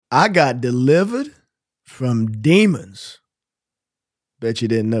I got delivered from demons. Bet you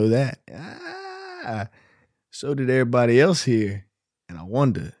didn't know that. So did everybody else here. And I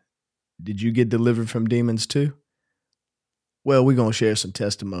wonder, did you get delivered from demons too? Well, we're going to share some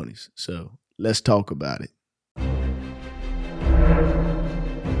testimonies. So let's talk about it.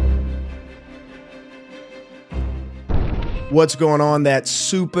 What's going on, that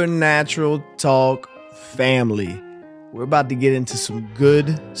Supernatural Talk family? We're about to get into some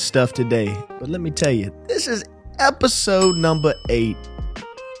good stuff today. But let me tell you, this is episode number 8.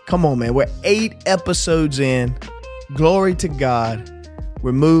 Come on, man. We're 8 episodes in. Glory to God.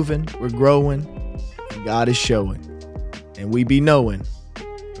 We're moving. We're growing. And God is showing. And we be knowing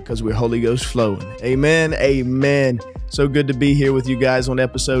because we're Holy Ghost flowing. Amen. Amen. So good to be here with you guys on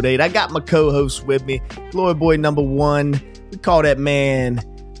episode 8. I got my co-host with me. Glory boy number 1. We call that man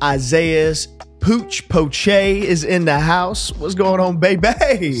Isaiah Pooch Poche is in the house. What's going on, baby?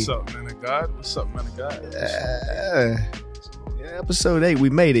 What's up, man of God? What's up, man of God? Yeah, episode 8, we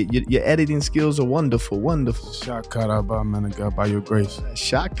made it. Your editing skills are wonderful, wonderful. Shakaraba, man of God, by your grace.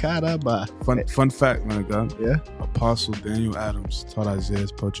 Shakaraba. Fun fact, man of God. Yeah. Apostle Daniel Adams taught Isaiah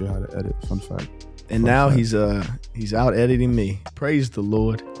Poche how to edit. Fun fact. And now he's out editing me. Praise the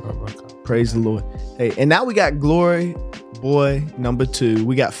Lord. Praise the Lord. Hey, and now we got Glory boy number 2.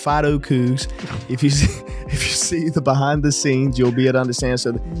 We got Fido Cougs. If you see the behind the scenes, you'll be able to understand.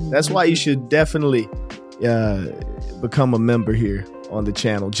 So that's why you should definitely become a member here on the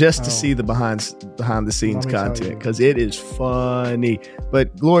channel just to see the behind the scenes content, because it is funny.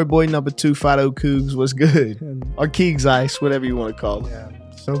 But Glory boy number 2, Fido Cougs, what's good? Or Keegs Ice, whatever you want to call it. Yeah,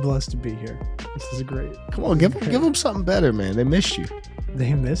 so blessed to be here. This is great. Come on, give them something better, man. They missed you.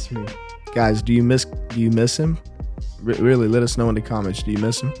 They miss me. Guys, do you miss him? Really, let us know in the comments. Do you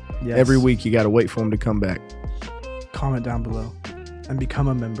miss him? Yes. Every week you got to wait for him to come back. Comment down below and become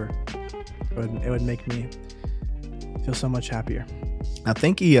a member. It would make me feel so much happier. I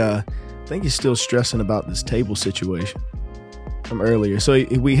think he's still stressing about this table situation from earlier. So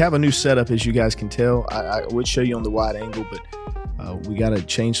we have a new setup, as you guys can tell. I would show you on the wide angle, but we got to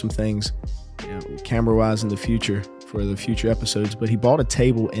change some things, camera-wise in the future for the future episodes. But he bought a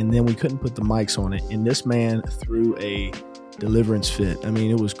table, and then we couldn't put the mics on it, and this man threw a deliverance fit. I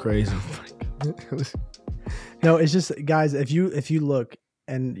mean, it was crazy. No, it's just, guys, if you look,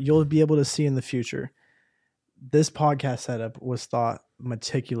 and you'll be able to see in the future, this podcast setup was thought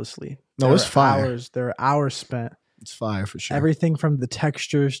meticulously. No, it's fire. There are hours spent. It's fire for sure. Everything from the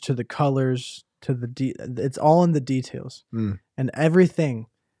textures to the colors to it's all in the details. And everything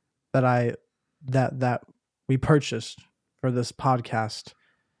that we purchased for this podcast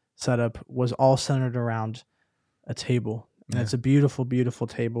setup was all centered around a table. And it's a beautiful, beautiful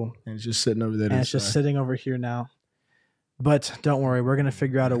table. And it's just sitting over there. And it's just sitting over here now. But don't worry, we're going to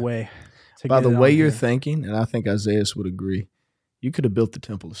figure out a way to By get the it way on you're here. thinking, and I think Isaiah would agree, you could have built the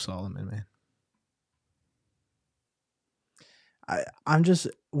Temple of Solomon, man. I'm just,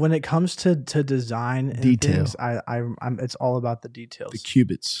 when it comes to design and Detail. things, I'm it's all about the details. The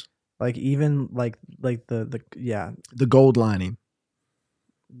cubits. Like even like the The gold lining.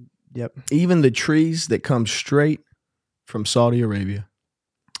 Yep. Even the trees that come straight from Saudi Arabia.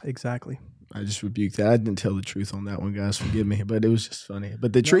 Exactly. I just rebuked that. I didn't tell the truth on that one, guys. Forgive me, but it was just funny.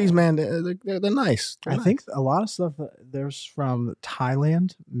 But the trees, man, they're nice. I think a lot of stuff there's from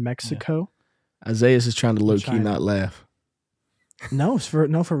Thailand, Mexico. Yeah. Isaiah is trying to low key China. not laugh. No, for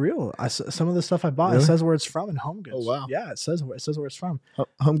real. Some of the stuff I bought, Really? It says where it's from in Home Goods. Oh, wow. Yeah, it says where it's from.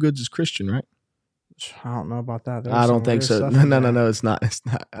 Home Goods is Christian, right? I don't know about that. I don't think so. No, it's not. It's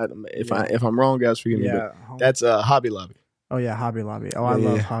not. If I'm wrong, guys, forgive me. But that's Hobby Lobby. Oh yeah, Hobby Lobby. Oh, I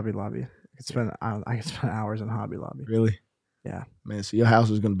love Hobby Lobby. I could spend hours in Hobby Lobby. Really? Yeah. Man, so your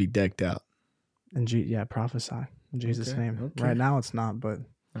house is going to be decked out. And prophesy in Jesus' name. Okay. Right now it's not, but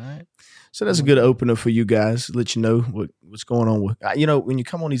all right. So that's a good opener for you guys. Let you know what's going on with. When you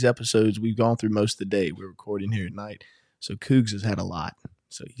come on these episodes, we've gone through most of the day. We're recording here at night, so Cougs has had a lot.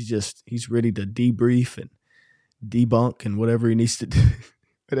 So he's ready to debrief and debunk and whatever he needs to do.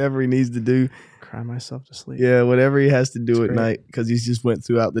 Whatever he needs to do. Cry myself to sleep. Yeah, whatever he has to do at great. night, because he's just went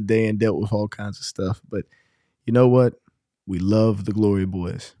throughout the day and dealt with all kinds of stuff. But you know what? We love the Glory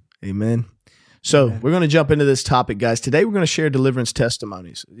Boys. Amen. So we're going to jump into this topic, guys. Today we're going to share deliverance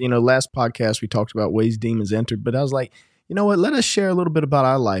testimonies. Last podcast we talked about ways demons entered, but I was like, you know what? Let us share a little bit about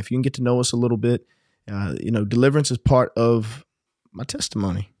our life. You can get to know us a little bit. Deliverance is part of my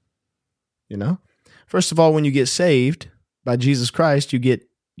testimony. First of all, when you get saved by Jesus Christ,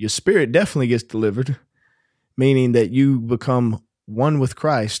 your spirit definitely gets delivered, meaning that you become one with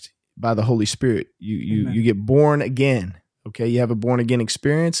Christ by the Holy Spirit. You get born again. Okay, you have a born again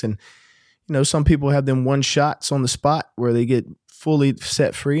experience, and some people have them one shots on the spot where they get fully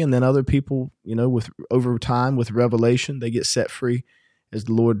set free, and then other people, with over time with revelation, they get set free as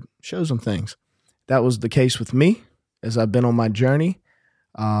the Lord shows them things. That was the case with me as I've been on my journey.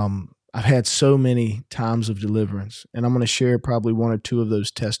 I've had so many times of deliverance, and I'm going to share probably one or two of those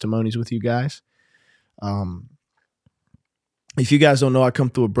testimonies with you guys. If you guys don't know, I come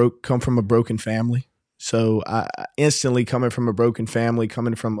from a broken family. So I instantly coming from a broken family,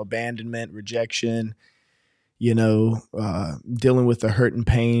 coming from abandonment, rejection, dealing with the hurt and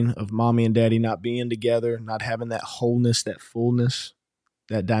pain of mommy and daddy not being together, not having that wholeness, that fullness,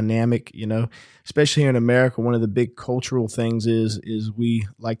 that dynamic, especially here in America. One of the big cultural things is we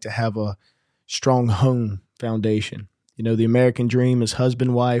like to have a strong home foundation. The American dream is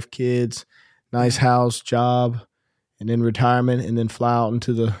husband, wife, kids, nice house, job, and then retirement, and then fly out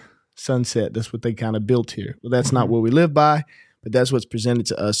into the sunset. That's what they kind of built here. Well, that's not what we live by, but that's what's presented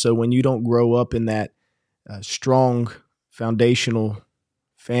to us. So when you don't grow up in that strong foundational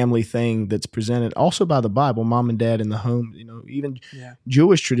family thing that's presented also by the Bible, mom and dad in the home, even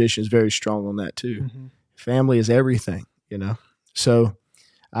Jewish tradition is very strong on that too. Mm-hmm. Family is everything, So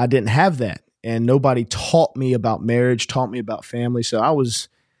I didn't have that, and nobody taught me about marriage, taught me about family. So I was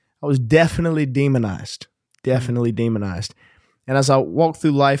definitely demonized. And as I walked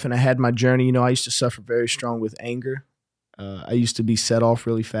through life and I had my journey, I used to suffer very strong with anger. I used to be set off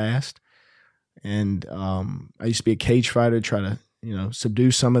really fast. And I used to be a cage fighter, try to,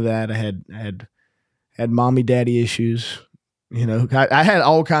 subdue some of that. I had mommy daddy issues. I had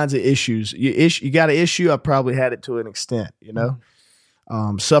all kinds of issues. You got an issue, I probably had it to an extent,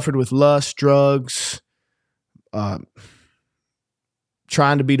 Suffered with lust, drugs,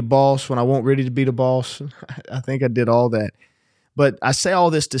 trying to be the boss when I wasn't ready to be the boss. I think I did all that. But I say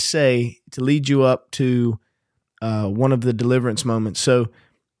all this to lead you up to one of the deliverance moments. So,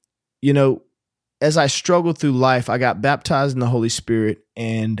 as I struggled through life, I got baptized in the Holy Spirit,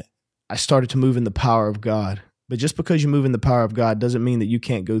 and I started to move in the power of God. But just because you move in the power of God doesn't mean that you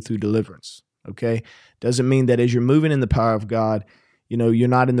can't go through deliverance, okay? Doesn't mean that as you're moving in the power of God, you're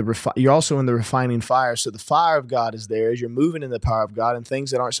not in you're also in the refining fire. So the fire of God is there as you're moving in the power of God, and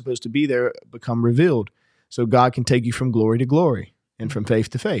things that aren't supposed to be there become revealed. So God can take you from glory to glory and from faith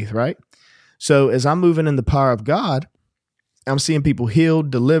to faith, right? So as I'm moving in the power of God, I'm seeing people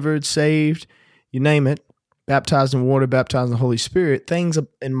healed, delivered, saved, you name it, baptized in water, baptized in the Holy Spirit. Things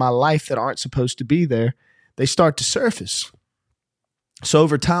in my life that aren't supposed to be there, they start to surface. So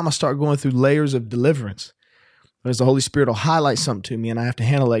over time, I start going through layers of deliverance. As the Holy Spirit will highlight something to me, and I have to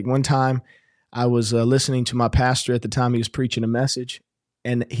handle it. Like one time, I was listening to my pastor at the time. He was preaching a message,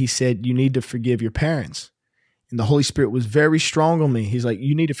 and he said, you need to forgive your parents. And the Holy Spirit was very strong on me. He's like,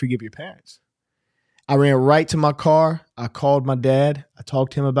 you need to forgive your parents. I ran right to my car. I called my dad. I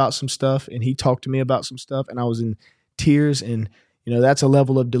talked to him about some stuff, and he talked to me about some stuff, and I was in tears. And, that's a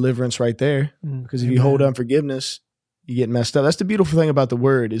level of deliverance right there, because if you hold unforgiveness, you get messed up. That's the beautiful thing about the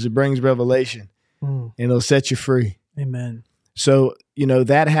word, is it brings revelation, and it'll set you free. Amen. So,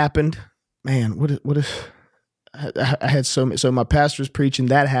 that happened. Man, what if I had so my pastor was preaching,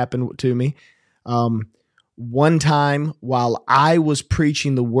 that happened to me. One time while I was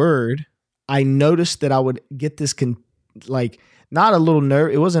preaching the word, I noticed that I would get this not a little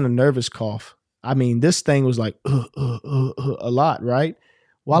nerve. It wasn't a nervous cough. I mean, this thing was like a lot, right?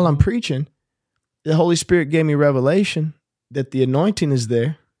 While I'm preaching, the Holy Spirit gave me revelation that the anointing is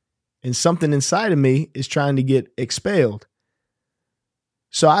there, and something inside of me is trying to get expelled.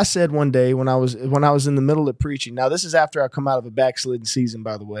 So I said one day when I was in the middle of preaching. Now this is after I come out of a backslidden season,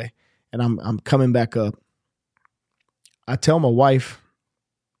 by the way, and I'm coming back up. I tell my wife,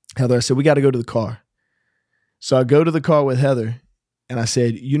 Heather, I said, we got to go to the car. So I go to the car with Heather, and I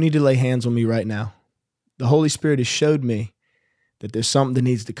said, you need to lay hands on me right now. The Holy Spirit has showed me that there's something that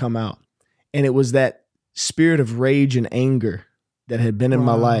needs to come out. And it was that spirit of rage and anger that had been in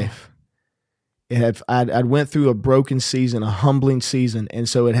my life. I'd went through a broken season, a humbling season, and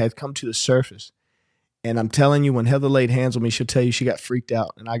so it had come to the surface. And I'm telling you, when Heather laid hands on me, she'll tell you she got freaked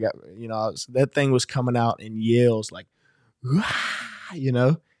out. And I got, that thing was coming out in yells like,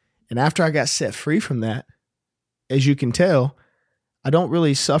 And after I got set free from that, as you can tell, I don't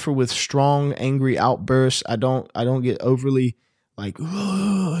really suffer with strong, angry outbursts. I don't get overly like,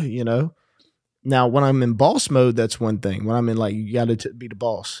 Now, when I'm in boss mode, that's one thing. When I'm in you got to be the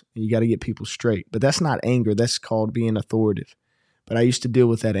boss and you got to get people straight. But that's not anger. That's called being authoritative. But I used to deal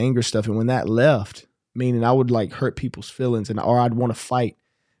with that anger stuff. And when that left, meaning I would hurt people's feelings or I'd want to fight.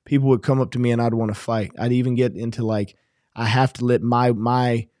 People would come up to me and I'd want to fight. I'd even get into I have to let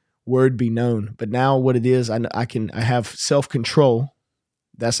my word be known. But now what it is, I have self-control.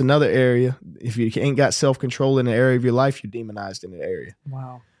 That's another area. If you ain't got self-control in an area of your life, you're demonized in an area.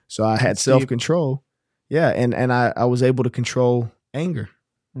 Wow. So I had self-control. Yeah. And I was able to control anger.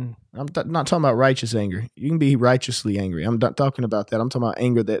 I'm not talking about righteous anger. You can be righteously angry. I'm not talking about that. I'm talking about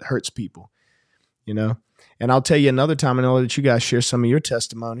anger that hurts people, you know? And I'll tell you another time, and I'll let you guys share some of your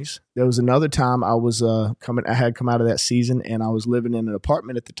testimonies. There was another time I was I had come out of that season, and I was living in an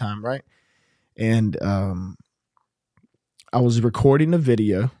apartment at the time, right? And I was recording a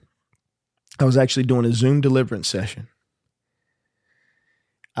video. I was actually doing a Zoom deliverance session.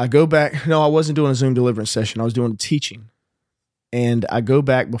 I go back. No, I wasn't doing a Zoom deliverance session. I was doing a teaching. And I go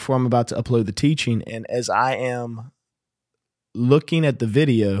back before I'm about to upload the teaching. And as I am looking at the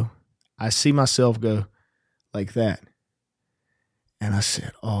video, I see myself go like that. And I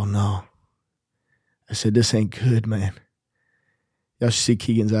said, oh no. I said, this ain't good, man. Y'all should see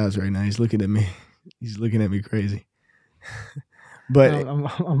Keegan's eyes right now. He's looking at me. He's looking at me crazy. But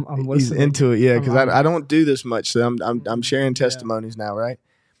I'm he's into it. Yeah. Cause I don't do this much. So I'm sharing testimonies now. Right.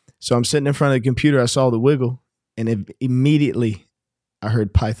 So I'm sitting in front of the computer. I saw the wiggle. And immediately I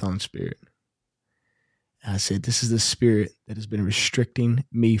heard Python spirit. And I said, this is the spirit that has been restricting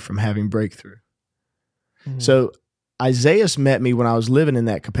me from having breakthrough. Mm-hmm. So Isaiah met me when I was living in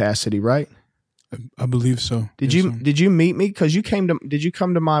that capacity, right? I believe so. Did you meet me? Because did you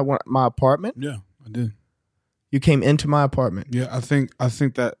come to my apartment? Yeah, I did. You came into my apartment? Yeah, I think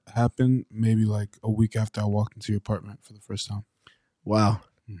that happened maybe like a week after I walked into your apartment for the first time. Wow.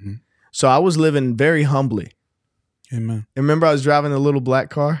 Mm-hmm. So I was living very humbly. Amen. And remember I was driving the little black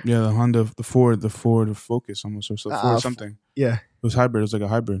car? Yeah, the Honda, the Ford Focus almost, or Ford something. Yeah. It was hybrid. It was like a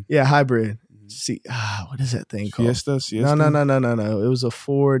hybrid. Yeah, hybrid. Mm-hmm. See, what is that thing called? Fiesta? No. It was a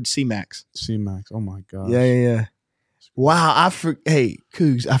Ford C-Max. C-Max. Oh my gosh. Yeah. Wow. Hey,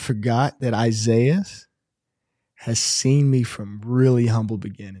 Cougs, I forgot that Isaiah has seen me from really humble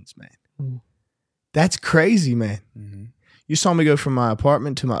beginnings, man. Mm. That's crazy, man. Mm-hmm. You saw me go from my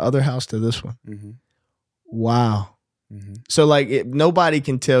apartment to my other house to this one. Mm-hmm. Wow. Mm-hmm. So like nobody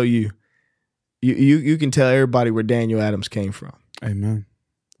can tell you can tell everybody where Daniel Adams came from. Amen.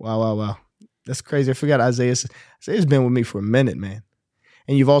 Wow. That's crazy. I forgot Isaiah's been with me for a minute, man.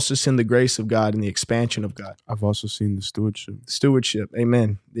 And you've also seen the grace of God and the expansion of God. I've also seen the stewardship. Stewardship.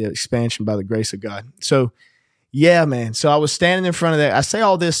 Amen. The expansion by the grace of God. So yeah, man. So I was standing in front of that. I say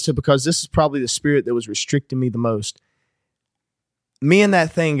all this because this is probably the spirit that was restricting me the most. Me and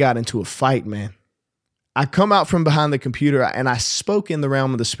that thing got into a fight, man. I come out from behind the computer and I spoke in the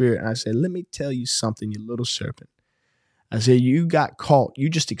realm of the spirit. And I said, let me tell you something, you little serpent. I said, you got caught. You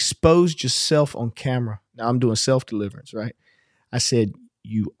just exposed yourself on camera. Now I'm doing self-deliverance, right? I said,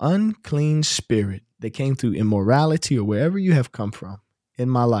 you unclean spirit that came through immorality or wherever you have come from in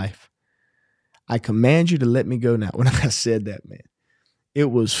my life. I command you to let me go now. When I said that, man,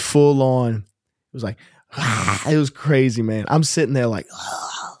 it was full on. It was like, it was crazy, man. I'm sitting there like,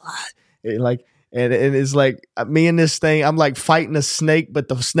 and it's like me and this thing, I'm like fighting a snake, but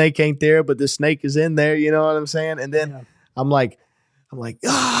the snake ain't there, but the snake is in there. You know what I'm saying? And then I'm like,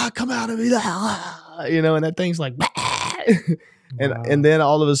 come out of me. You know, and that thing's like, and then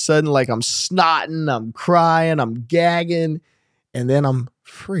all of a sudden, like I'm snotting, I'm crying, I'm gagging, and then I'm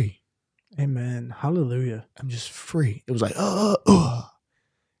free. Amen. Hallelujah. I'm just free. It was like, and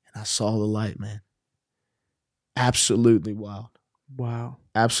I saw the light, man. Absolutely wild. Wow.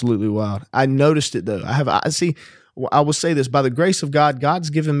 Absolutely wild. I noticed it though. I will say this, by the grace of God, God's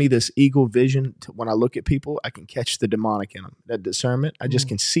given me this eagle vision to, when I look at people, I can catch the demonic in them. That discernment, I just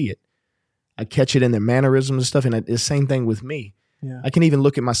can see it. I catch it in their mannerisms and stuff. And it's the same thing with me. Yeah. I can even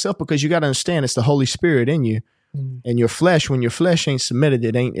look at myself because you got to understand it's the Holy Spirit in you. And your flesh, when your flesh ain't submitted,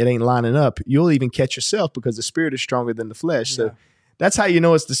 it ain't lining up. You'll even catch yourself because the spirit is stronger than the flesh. So that's how you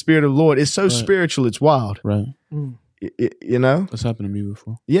know it's the spirit of the Lord. It's so spiritual, it's wild. Right. You know? That's happened to me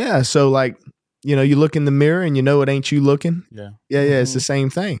before. Yeah. So like, you know, you look in the mirror and you know it ain't you looking. Yeah. Yeah. It's the same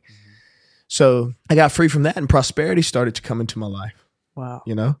thing. So I got free from that and prosperity started to come into my life. Wow.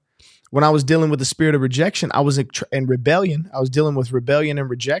 You know? When I was dealing with the spirit of rejection, I was in rebellion. I was dealing with rebellion and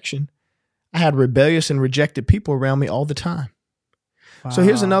rejection. I had rebellious and rejected people around me all the time. Wow. So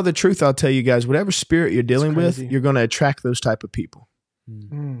here's another truth I'll tell you guys. Whatever spirit you're dealing with, you're going to attract those type of people.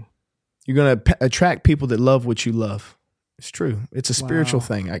 Mm. You're going to attract people that love what you love. It's true. It's a spiritual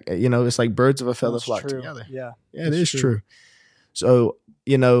thing. It's like birds of a feather flock together. Yeah, it is true. So,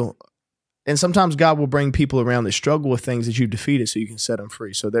 you know, and sometimes God will bring people around that struggle with things that you've defeated so you can set them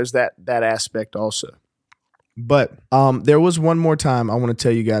free. So there's that aspect also. But there was one more time I want to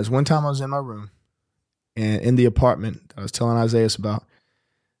tell you guys. One time I was in my room and in the apartment I was telling Isaiah about.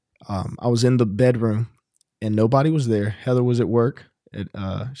 I was in the bedroom and nobody was there. Heather was at work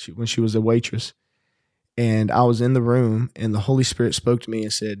when she was a waitress. And I was in the room and the Holy Spirit spoke to me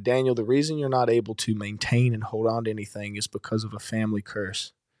and said, Daniel, the reason you're not able to maintain and hold on to anything is because of a family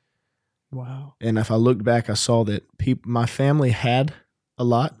curse. Wow. And if I looked back, I saw that my family had a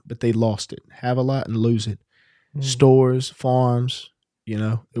lot, but they lost it. Have a lot and lose it. Stores, farms,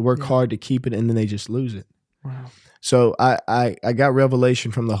 they work hard to keep it and then they just lose it. Wow. So I got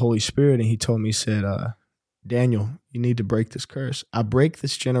revelation from the Holy Spirit and he told me, he said, Daniel, you need to break this curse. I break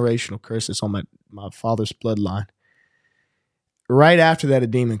this generational curse that's on my father's bloodline. Right after that, a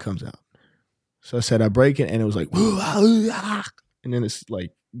demon comes out. So I said, I break it, and it was like, and then it's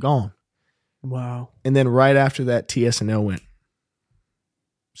like gone. Wow. And then right after that, TSNL went.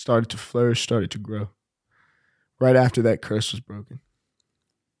 Started to flourish, started to grow. Right after that, curse was broken.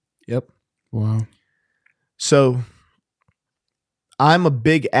 Yep. Wow. So I'm a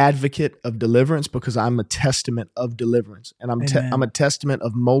big advocate of deliverance because I'm a testament of deliverance. And I'm a testament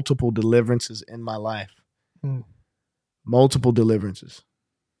of multiple deliverances in my life. Multiple deliverances.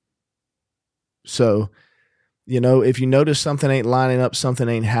 So, if you notice something ain't lining up, something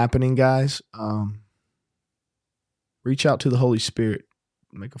ain't happening, guys, reach out to the Holy Spirit.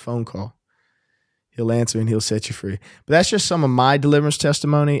 Make a phone call. He'll answer and he'll set you free. But that's just some of my deliverance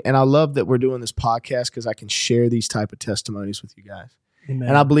testimony. And I love that we're doing this podcast because I can share these type of testimonies with you guys. Amen.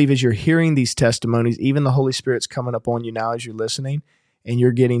 And I believe as you're hearing these testimonies, even the Holy Spirit's coming up on you now as you're listening, and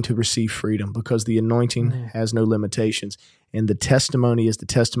you're getting to receive freedom because the anointing has no limitations. And the testimony is the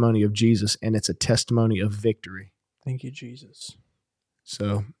testimony of Jesus, and it's a testimony of victory. Thank you, Jesus.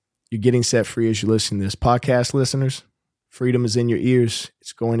 So you're getting set free as you listen to this. Podcast listeners, freedom is in your ears.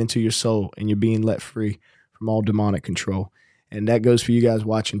 It's going into your soul, and you're being let free from all demonic control. And that goes for you guys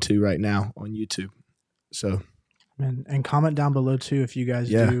watching too right now on YouTube. So, and comment down below too if you guys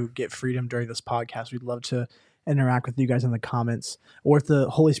do get freedom during this podcast. We'd love to interact with you guys in the comments, or if the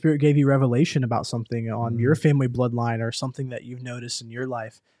Holy Spirit gave you revelation about something on your family bloodline or something that you've noticed in your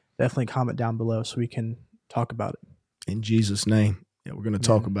life. Definitely comment down below so we can talk about it. In Jesus' name, we're going to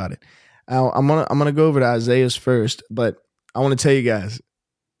talk about it. I'm gonna go over to Isaiah's first, but I want to tell you guys,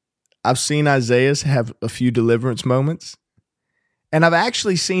 I've seen Isaiah's have a few deliverance moments, and I've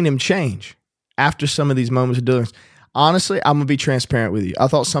actually seen him change after some of these moments of deliverance. Honestly, I'm gonna be transparent with you. I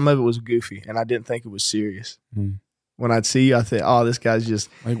thought some of it was goofy, and I didn't think it was serious. When I'd see you, I thought, "Oh, this guy's just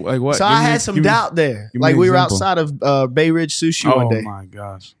like what?" So I had some doubt there. Like we were outside of Bay Ridge Sushi one day. Oh my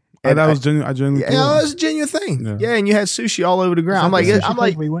gosh! And that was genuine. I genuinely, it was a genuine thing. Yeah, and you had sushi all over the ground. I'm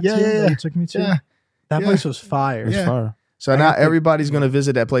like, we went to that you took me to. That place was fire. It was fire. So now everybody's going to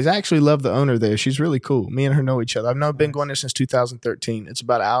visit that place. I actually love the owner there. She's really cool. Me and her know each other. I've been going there since 2013. It's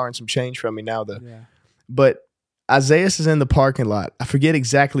about an hour and some change from me now, though. Yeah. But Isaiah's is in the parking lot. I forget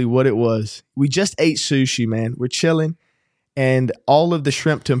exactly what it was. We just ate sushi, man. We're chilling. And all of the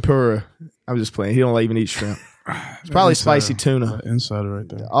shrimp tempura, I'm just playing. He don't even eat shrimp. It's probably spicy tuna. Insider right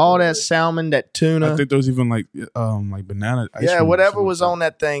there. All that salmon, that tuna. I think there was even like banana ice cream. Yeah, whatever was on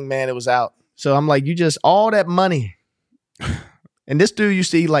that thing, man, it was out. So I'm like, all that money. And this dude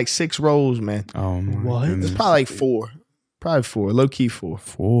used to eat like 6 rolls, man. Oh my What? goodness. It's probably like 4. Probably 4. Low key 4.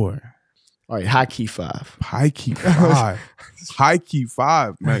 4. All right, high key 5. High key 5. High key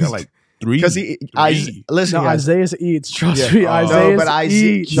 5. Man, I got like 3. Because listen, guys. Isaiah eats. Trust me, Isaiah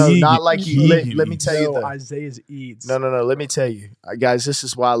eats. No, not like you. Let me tell you though. Isaiah eats. No. Let me tell you, guys. This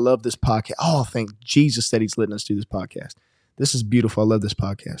is why I love this podcast. Oh, thank Jesus that He's letting us do this podcast. This is beautiful. I love this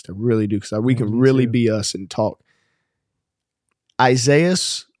podcast. I really do because we can really be us and talk. Isaiah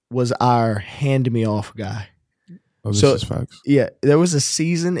was our hand me off guy. Oh, this is facts. Yeah, there was a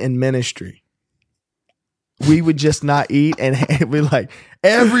season in ministry. We would just not eat, and we like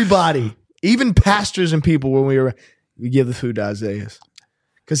everybody, even pastors and people when we give the food to Isaiah.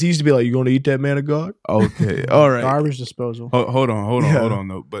 Because he used to be like, "You going to eat that, man of God?" Okay, all right. Garbage disposal. Hold on,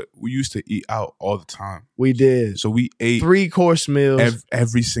 though. But we used to eat out all the time. We did. So we ate 3-course meals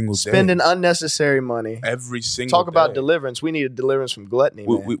every single day, spending unnecessary money. Every single Talk about deliverance. We needed deliverance from gluttony.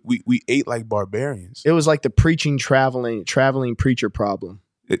 We ate like barbarians. It was like the preaching traveling preacher problem.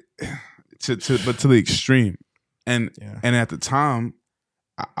 To the extreme, and at the time,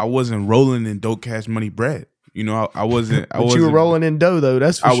 I wasn't rolling in Dope Cash Money bread. You know, I wasn't. You were rolling in dough though.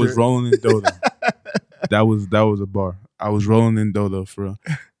 That's for sure. I was rolling in dough. That was a bar. I was rolling in dough though, for real.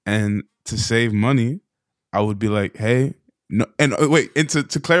 And to save money, I would be like, hey, no. And wait, and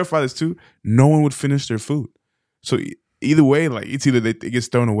to clarify this too, no one would finish their food. So either way, like it's either it gets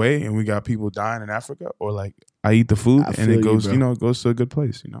thrown away and we got people dying in Africa, or like I eat the food and it goes, it goes to a good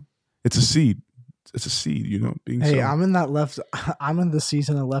place. You know, it's a seed. it's a seed, you know. Being Hey, sown. I'm in the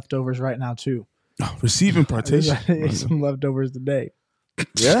season of leftovers right now too. Receive impartation. I ate some leftovers today.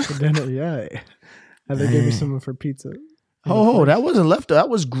 Yeah. For dinner, yeah. And they gave me some for pizza. Oh, that wasn't left. That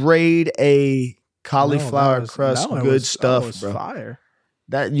was grade A cauliflower crust. Good stuff, that was bro. Fire.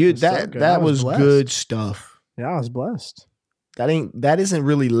 That you was so that good. that I was was blessed. good stuff. Yeah, I was blessed. That isn't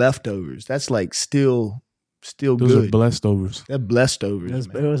really leftovers. That's like still Those good. are blessed overs. They're blessed overs,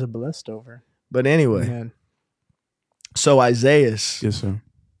 It man. was a blessed over. But anyway, Man. so Isaiah Yes, sir.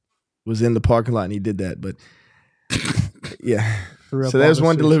 was in the parking lot and he did that. But yeah. Threw up So all there's the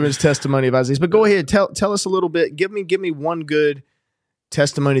one sushi. deliverance testimony of Isaiah. But go ahead, tell us a little bit. Give me one good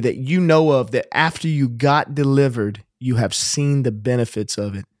testimony that you know of that after you got delivered, you have seen the benefits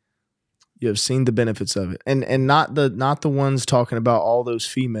of it. You have seen the benefits of it. And not the ones talking about all those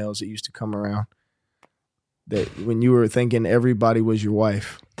females that used to come around. That when you were thinking everybody was your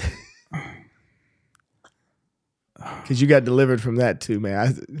wife. Because you got delivered from that too,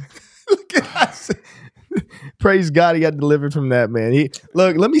 man. Praise God, he got delivered from that, man.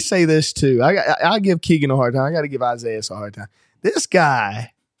 Look, let me say this too. I give Keegan a hard time. I got to give Isaiah a hard time. This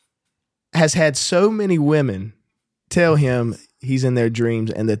guy has had so many women tell him he's in their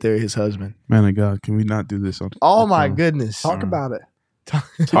dreams and that they're his husband. Man of God, can we not do this? Oh my goodness! Talk about it. All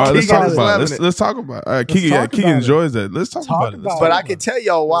right, let's Keegan talk is about loving it. Let's talk about it. All right, Let's Keegan, talk Keegan about it. enjoys that. Let's talk about it. Talk But about I can tell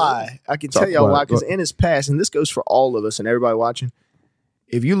y'all why. I can tell Talk y'all about why it. because in his past, and this goes for all of us and everybody watching,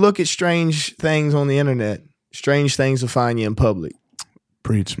 if you look at strange things on the internet, strange things will find you in public.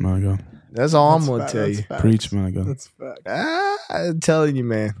 Preach, man of God. That's all I'm going to tell you. Preach, man of God. That's fact. I'm telling you,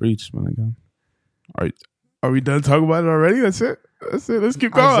 man. Preach, man of God. All right, are we done talking about it already? That's it. Let's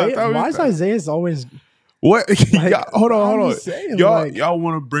keep going. I thought we- Why is Isaiah's always What? like, Y'all- hold I'm on. just saying, Y'all, like- y'all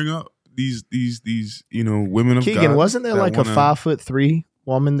want to bring up these women of Keegan, God? wasn't there that like wanna- a 5'3"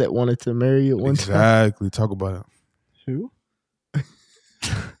 woman that wanted to marry you at one time? Exactly. Talk about it. who?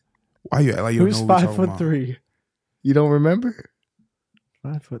 Why you act like you Who's don't know what we're talking 5'3"? You don't remember?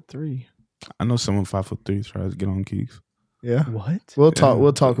 5'3". I know someone 5'3" tries to get on Keeks. Yeah. What? We'll talk. Yeah.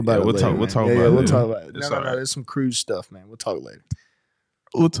 We'll talk about Yeah, it we'll later. talk- we'll man. talk Yeah, about yeah, it we'll later. talk about it. It's No, all right. there's some cruise stuff, man. We'll talk later.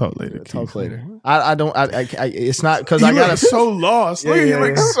 We'll talk later. We'll talk Keeks. later. I don't. It's not because You I got look so lost. Yeah, Look at yeah, you,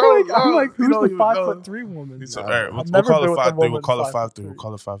 like yeah. so lost. I'm like, You who's don't the even know. 5'3" woman? It's all Nah. right. I've We'll never call been it with a 5'3". We'll woman call it 5'3". 5'3". We'll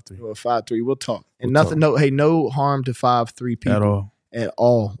call it 5'3". Well, 5'3". We'll talk. And We'll nothing. talk. No. Hey, no harm to 5'3" people At all. at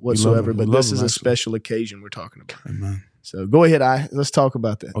all whatsoever. them. We But love this is them, a actually. special occasion we're talking about. Amen. So go ahead. Let's talk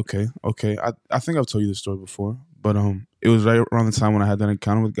about that. Okay. I think I've told you this story before, but it was right around the time when I had that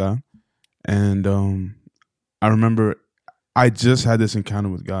encounter with God, and I remember I just had this encounter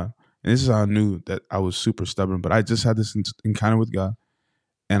with God, and this is how I knew that I was super stubborn. But I just had this encounter with God,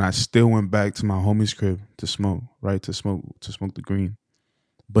 and I still went back to my homie's crib to smoke, right? To smoke the green,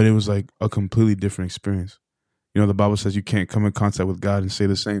 but it was like a completely different experience. You know, the Bible says you can't come in contact with God and say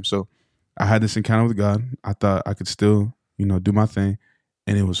the same. So I had this encounter with God. I thought I could still, do my thing.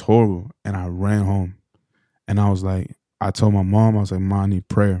 And it was horrible. And I ran home. And I was like, I told my mom, I was like, Mom, I need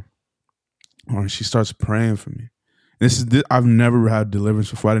prayer. And she starts praying for me. I've never had deliverance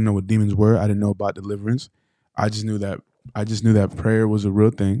before. I didn't know what demons were. I didn't know about deliverance. I just knew that prayer was a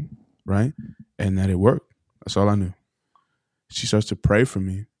real thing, right? And that it worked. That's all I knew. She starts to pray for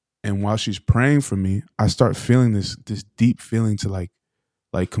me. And while she's praying for me, I start feeling this deep feeling to like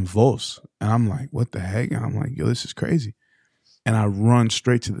convulse. And I'm like, what the heck? And I'm like, yo, this is crazy. And I run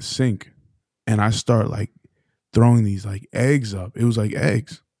straight to the sink and I start like throwing these like eggs up. It was like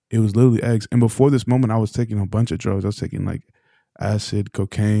eggs. It was literally eggs. And before this moment, I was taking a bunch of drugs. I was taking like acid,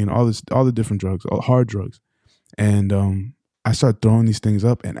 cocaine, all the different drugs, all hard drugs. And I start throwing these things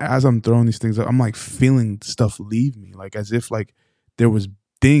up. And as I'm throwing these things up, I'm like feeling stuff leave me, like as if like there was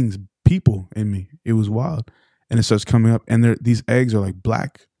people in me. It was wild. And it starts coming up, and these eggs are like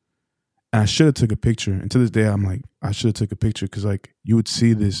black. And I should have took a picture. And to this day, I'm like, I should have took a picture because like you would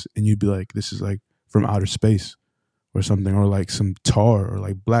see this and you'd be like, this is like from outer space or something, or like some tar or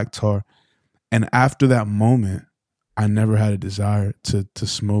like black tar. And after that moment, I never had a desire to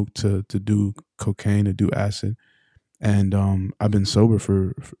smoke, to do cocaine, to do acid. And I've been sober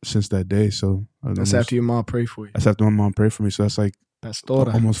for since that day. So That's after your mom prayed for you. That's after my mom prayed for me. So that's like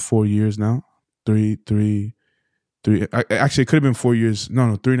Pastora. almost 4 years now. Three. Actually, it could have been 4 years.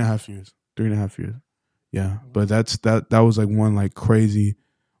 No, 3.5 years. 3.5 years. Yeah, but that was like one like crazy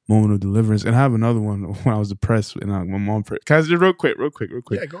moment of deliverance. And I have another one when I was depressed and my mom prayed. Can I just real quick?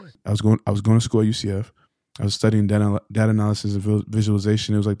 Yeah, go ahead. I was going to school at UCF. I was studying data analysis and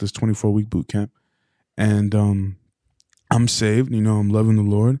visualization. It was like this 24-week boot camp, and I'm saved. I'm loving the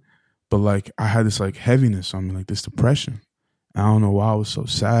Lord, but like I had this like heaviness on me, like this depression. And I don't know why I was so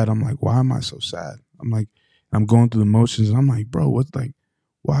sad. I'm like, why am I so sad? I'm going through the motions, and I'm like, bro, what's like,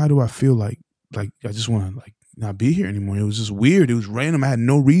 why do I feel like I just want to like not be here anymore? It was just weird. It was random. I had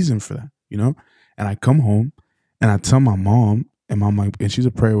no reason for that, you know? And I come home and I tell my mom, and mom like, and she's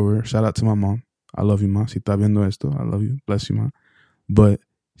a prayer warrior. Shout out to my mom. I love you, ma. Si está viendo esto, I love you. Bless you, ma. But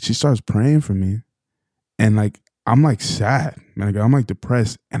she starts praying for me, and like I'm like sad, man. I'm like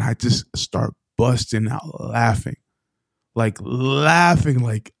depressed, and I just start busting out laughing. Like laughing.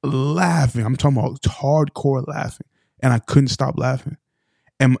 I'm talking about hardcore laughing. And I couldn't stop laughing.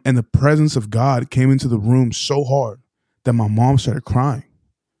 And the presence of God came into the room so hard that my mom started crying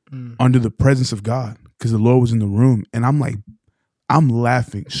under the presence of God because the Lord was in the room. And I'm like, I'm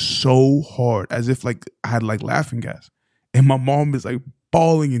laughing so hard as if like I had like laughing gas. And my mom is like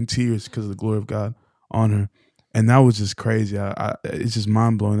bawling in tears because of the glory of God on her. And that was just crazy. It's just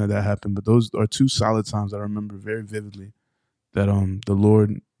mind blowing that happened. But those are two solid times that I remember very vividly. That the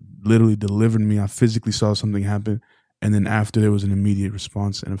Lord literally delivered me. I physically saw something happen, and then after there was an immediate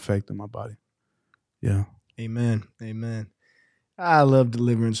response and effect in my body. Yeah. Amen. Amen. I love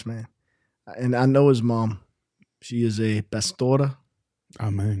deliverance, man. And I know his mom. She is a pastora.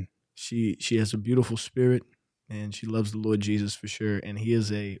 Amen. She has a beautiful spirit, and she loves the Lord Jesus for sure. And he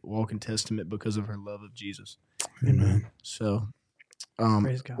is a walking testament because of her love of Jesus. Amen. So,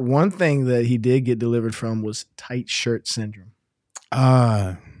 Praise God. one thing that he did get delivered from was tight shirt syndrome.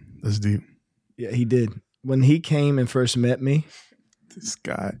 That's deep. Yeah, he did. When he came and first met me, This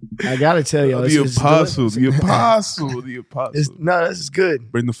guy. I got to tell y'all. The apostle. No, this is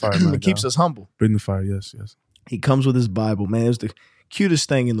good. Bring the fire, man. It keeps us humble. Bring the fire, yes. He comes with his Bible, man. It was the cutest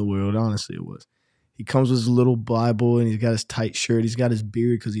thing in the world, honestly it was. He comes with his little Bible, and he's got his tight shirt. He's got his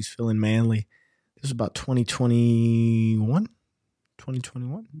beard because he's feeling manly. This was about 2021?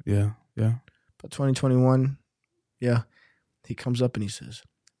 2021? Yeah. About 2021. Yeah. He comes up and he says,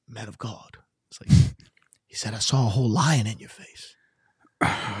 "Man of God." It's like, he said, "I saw a whole lion in your face."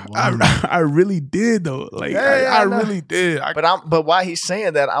 I really did though. Like I really did. But while he's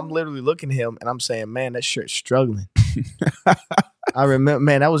saying that, I'm literally looking at him and I'm saying, "Man, that shirt's struggling." I remember,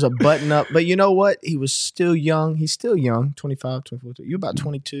 man, that was a button up. But you know what? He was still young. He's still young, 25, 24. You about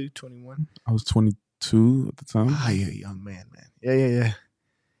 22, 21. I was 22 at the time. Ah, you're a young man. Yeah.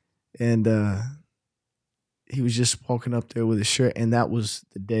 And he was just walking up there with his shirt, and that was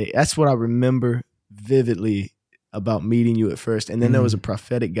the day. That's what I remember vividly about meeting you at first. And then there was a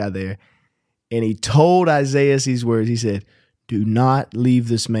prophetic guy there, and he told Isaiah these words. He said, "Do not leave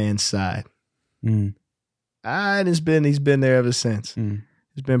this man's side." And he's been there ever since.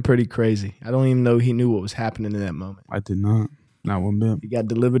 It's been pretty crazy. I don't even know he knew what was happening in that moment. I did not one bit. He got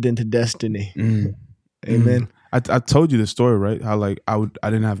delivered into destiny. Amen. I told you the story, right? How like I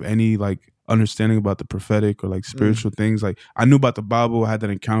didn't have any like understanding about the prophetic or like spiritual things. Like I knew about the Bible. I had that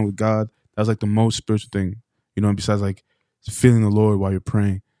encounter with God. That was like the most spiritual thing, you know, besides like feeling the Lord while you're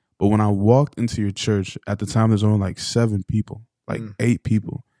praying. But when I walked into your church at the time, there's only like 7 people, like 8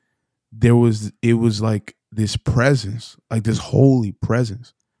 people. It was like this presence, like this holy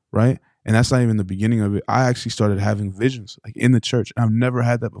presence, right? And that's not even the beginning of it. I actually started having visions like in the church. I've never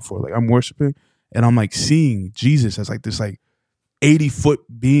had that before. Like I'm worshiping and I'm like seeing Jesus as like this like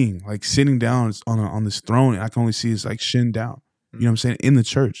 80-foot being, like sitting down on this throne, and I can only see his like shin down. You know what I'm saying? In the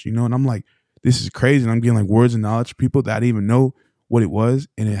church, you know, and I'm like, this is crazy. And I'm getting like words of knowledge, people that I didn't even know what it was.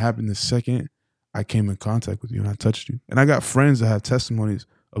 And it happened the second I came in contact with you and I touched you. And I got friends that have testimonies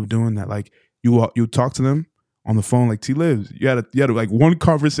of doing that. Like you talk to them on the phone, like T-Libs. You had like one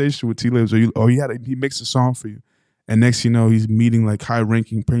conversation with T-Libs, he makes a song for you. And next you know, he's meeting like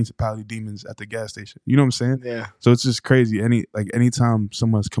high-ranking principality demons at the gas station. You know what I'm saying? Yeah. So it's just crazy. Anytime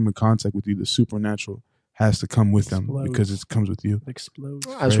someone's come in contact with you, the supernatural has to come with them because it comes with you. Explodes.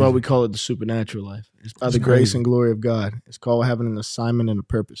 That's why we call it the supernatural life. It's by the grace and glory of God. It's called having an assignment and a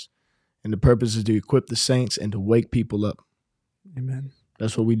purpose. And the purpose is to equip the saints and to wake people up. Amen.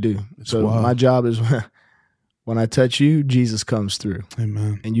 That's what we do. It's so wild. My job is when I touch you, Jesus comes through.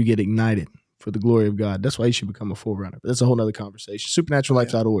 Amen. And you get ignited for the glory of God. That's why you should become a forerunner. But that's a whole nother conversation.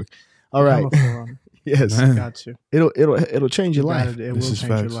 Supernaturallife.org. All right. Yes. Got to. It'll change your life. It will change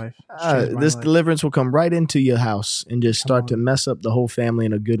your life. This deliverance will come right into your house and just start to mess up the whole family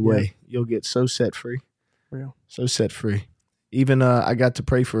in a good way. You'll get so set free. Real. So set free. Even I got to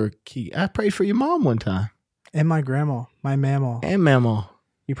pray for Key. I prayed for your mom one time. And my grandma, my mamaw. And Mamaw.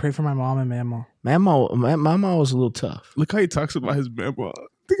 You pray for my mom and mamaw. Mamaw was a little tough. Look how he talks about his grandma.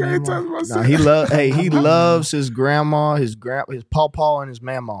 He loves his grandma, his pawpaw, and his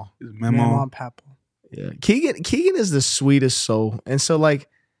mamaw. His Mamaw and papa. Yeah. Keegan is the sweetest soul. And so like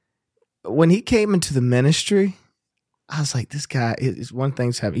when he came into the ministry, I was like, this guy is one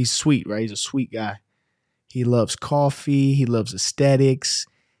thing's happening. He's sweet, right? He's a sweet guy. He loves coffee. He loves aesthetics.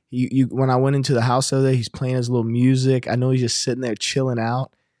 When I went into the house the other day, he's playing his little music. I know he's just sitting there chilling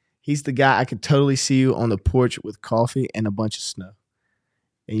out. He's the guy I could totally see you on the porch with coffee and a bunch of snow.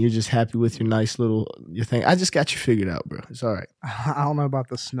 And you're just happy with your nice your thing. I just got you figured out, bro. It's all right. I don't know about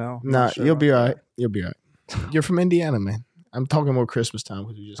the snow. No, you'll be all right. You'll be all right. You're from Indiana, man. I'm talking more Christmas time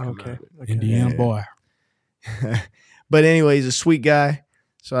because you just come out of it. Okay. Indiana boy. But anyway, he's a sweet guy.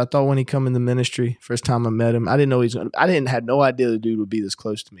 So I thought when he come in the ministry, first time I met him, I didn't know I didn't have no idea the dude would be this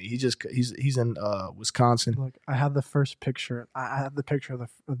close to me. He's in Wisconsin. Look, I have the first picture. I have the picture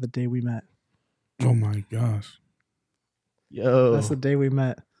of the day we met. Oh my gosh. Yo, That's the day we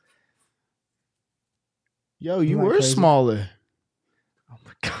met. Yo, you Isn't that were crazy? smaller. Oh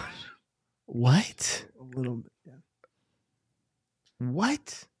my gosh. What? A little bit. Yeah.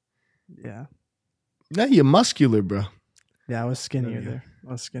 What? Yeah. Now you're muscular, bro. Yeah, I was skinnier Yeah. there.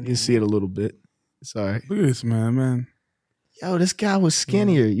 I was You skinnier. can see it a little bit. It's all right. Look at this man. Yo, this guy was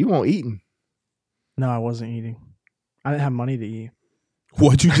skinnier. You won't eat him. No, I wasn't eating. I didn't have money to eat.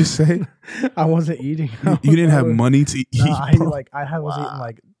 What'd you just say? I wasn't eating. You didn't have money to eat. No, bro. I was eating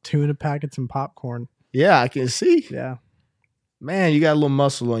like tuna packets and popcorn. Yeah, I can see. Yeah. Man, you got a little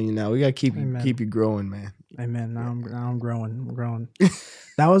muscle on you now. We got to keep Amen. you growing, man. Amen. Now I'm growing. I'm growing.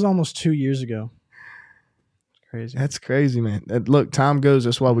 That was almost 2 years ago. It's crazy. That's crazy, man. Look, time goes.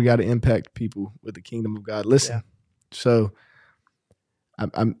 That's why we got to impact people with the kingdom of God. Listen, Yeah. so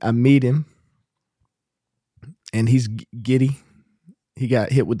I meet him, and he's giddy. He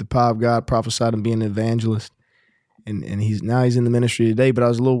got hit with the power of God, prophesied him being an evangelist, and he's in the ministry today. But I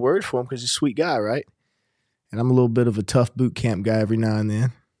was a little worried for him because he's a sweet guy, right? And I'm a little bit of a tough boot camp guy every now and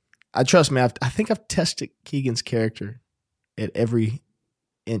then. Trust me, I think I've tested Keegan's character at every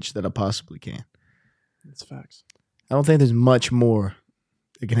inch that I possibly can. It's facts. I don't think there's much more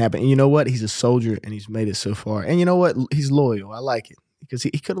that can happen. And you know what? He's a soldier and he's made it so far. And you know what? He's loyal. I like it because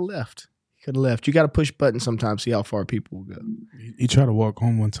he could have left. You got to push buttons sometimes, see how far people will go. He tried to walk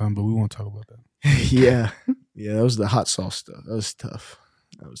home one time, but we won't talk about that. Yeah. That was the hot sauce stuff. That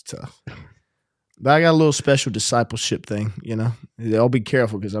was tough. But I got a little special discipleship thing, you know. I'll be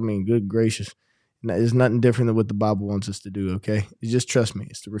careful because, good gracious. There's nothing different than what the Bible wants us to do, okay? You just trust me.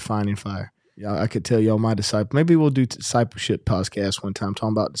 It's the refining fire. Yeah, I could tell y'all my disciple. Maybe we'll do discipleship podcast one time.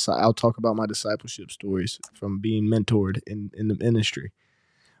 I'll talk about my discipleship stories from being mentored in the ministry.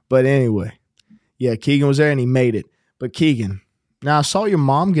 But anyway, yeah, Keegan was there and he made it. But Keegan, now I saw your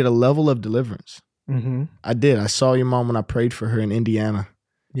mom get a level of deliverance. Mm-hmm. I did. I saw your mom when I prayed for her in Indiana.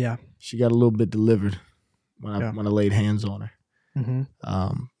 Yeah. She got a little bit delivered when Yeah. I laid hands on her.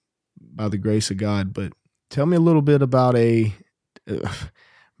 Mm-hmm. By the grace of God. But tell me a little bit about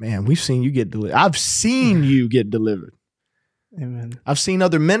man, we've seen you get delivered. I've seen you get delivered. Amen. I've seen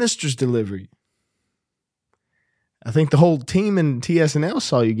other ministers deliver you. I think the whole team in TSNL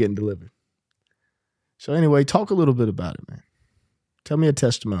saw you getting delivered. So anyway, talk a little bit about it, man. Tell me a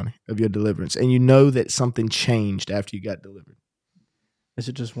testimony of your deliverance. And you know that something changed after you got delivered. Is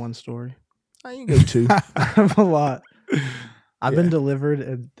it just one story? I can go two. I have a lot. I've Yeah. been delivered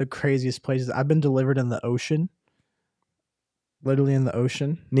at the craziest places. I've been delivered in the ocean. Literally in the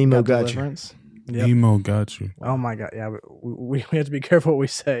ocean. Nemo got you. deliverance. Yep. Nemo got you. Oh my God. Yeah. We have to be careful what we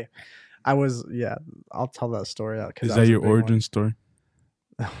say. I'll tell that story out. Is that your origin story?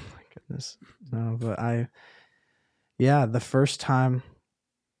 Oh my goodness. No, but the first time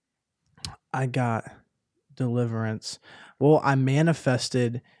I got deliverance, well, I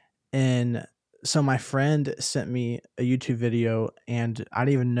manifested so my friend sent me a YouTube video and I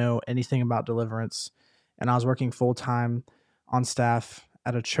didn't even know anything about deliverance. And I was working full time on staff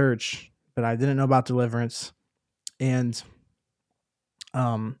at a church, but I didn't know about deliverance. And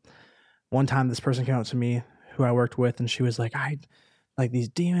one time this person came up to me who I worked with and she was like, these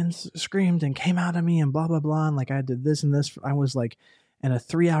demons screamed and came out of me and blah, blah, blah. And like, I did this and this. I was like in a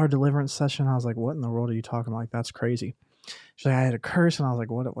 3-hour deliverance session. I was like, what in the world are you talking about? Like, that's crazy. She's like, I had a curse. And I was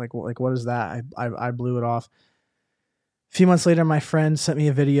like, what is that? I blew it off. A few months later, my friend sent me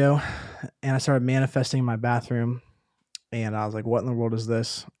a video and I started manifesting in my bathroom. And I was like, what in the world is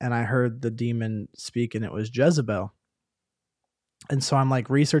this? And I heard the demon speak and it was Jezebel. And so I'm like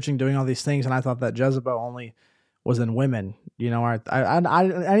researching, doing all these things. And I thought that Jezebel only was in women, you know. I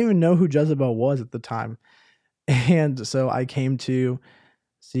didn't even know who Jezebel was at the time. And so I came to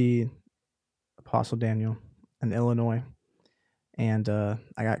see Apostle Daniel in Illinois, and I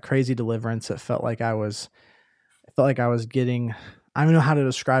got crazy deliverance. It felt like I was getting, I don't know how to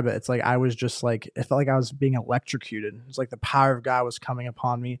describe it. It's like I was just like, it felt like I was being electrocuted. It's like the power of God was coming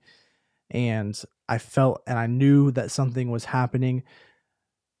upon me, and I felt and I knew that something was happening.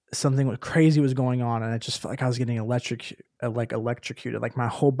 Something crazy was going on, and I just felt like I was getting electrocuted. Like my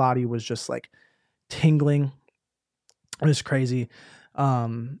whole body was just like tingling. It was crazy.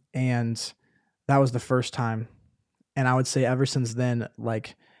 And that was the first time. And I would say ever since then,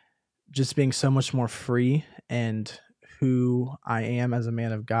 like just being so much more free and who I am as a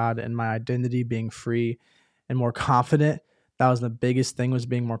man of God and my identity being free and more confident. That was the biggest thing, was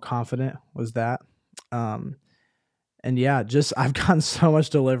being more confident, was that. And yeah, just I've gotten so much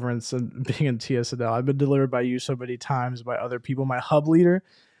deliverance and being in TSNL. I've been delivered by you so many times, by other people. My hub leader,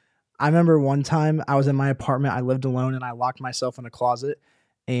 I remember one time I was in my apartment. I lived alone and I locked myself in a closet,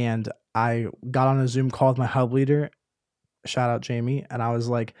 and I got on a Zoom call with my hub leader. Shout out Jamie. And I was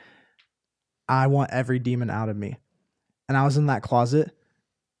like, I want every demon out of me. And I was in that closet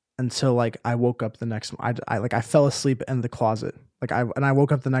until like I woke up the next. I fell asleep in the closet. I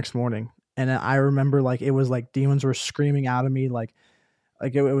woke up the next morning. And I remember like it was like demons were screaming out of me, like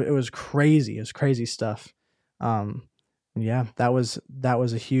it was crazy. It was crazy stuff. Yeah, that was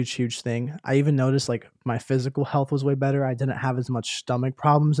a huge thing. I even noticed like my physical health was way better. I didn't have as much stomach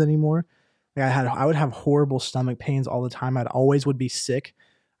problems anymore. Like I would have horrible stomach pains all the time. I'd always would be sick.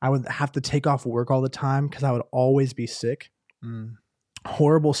 I would have to take off work all the time because I would always be sick.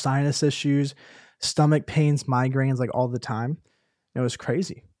 Horrible sinus issues, stomach pains, migraines, like all the time. It was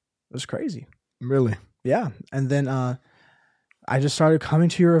crazy. It was crazy. Really? Yeah. And then I just started coming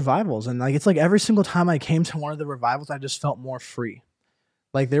to your revivals. And like it's like every single time I came to one of the revivals, I just felt more free.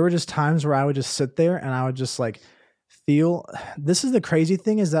 Like there were just times where I would just sit there and I would just like feel. This is the crazy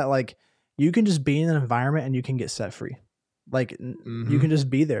thing, is that like you can just be in an environment and you can get set free. Like you can just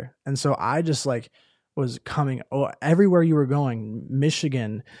be there. And so I just like was coming everywhere you were going,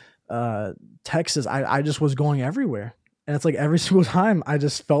 Michigan, Texas. I just was going everywhere. And it's like every single time I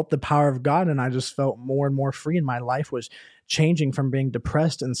just felt the power of God, and I just felt more and more free, and my life was changing from being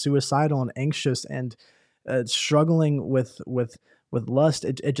depressed and suicidal and anxious and struggling with lust.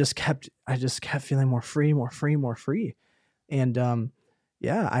 I just kept feeling more free. And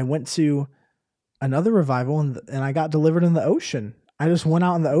yeah, I went to another revival and I got delivered in the ocean. I just went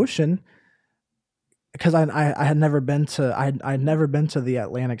out in the ocean because I had never been to I'd never been to the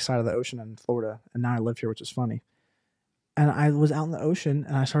Atlantic side of the ocean in Florida, and now I live here, which is funny. And I was out in the ocean,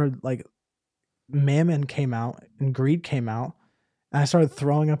 and I started like mammon came out and greed came out, and I started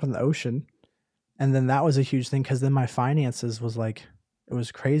throwing up in the ocean. And then that was a huge thing, because then my finances was like, it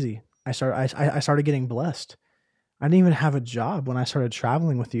was crazy. I started getting blessed. I didn't even have a job when I started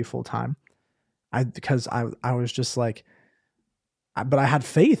traveling with you full time. Because I was just like, but I had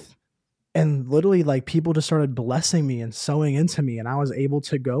faith, and literally like people just started blessing me and sowing into me, and I was able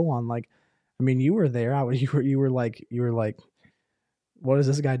to go on like. I mean, you were there. You were like, what is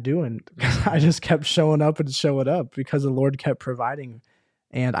this guy doing? I just kept showing up because the Lord kept providing,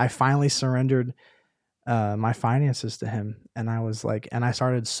 and I finally surrendered my finances to Him. And I was like, and I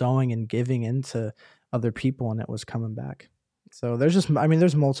started sowing and giving into other people, and it was coming back. So there's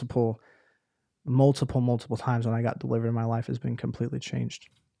multiple times when I got delivered, and my life has been completely changed.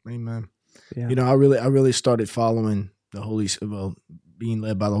 Amen. Yeah. You know, I really started following the being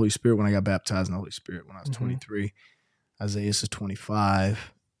led by the Holy Spirit when I got baptized in the Holy Spirit when I was 23. Isaiah is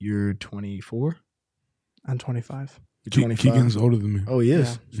 25. You're 24? I'm 25. You're 25. Keegan's older than me. Oh, he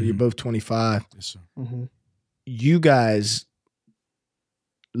is. Yeah. So you're both 25. Yes, sir. You guys,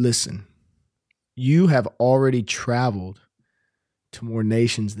 listen, you have already traveled to more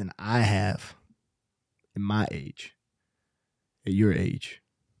nations than I have in my age, at your age.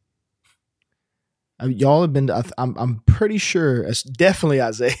 Y'all have been to, I'm pretty sure, it's definitely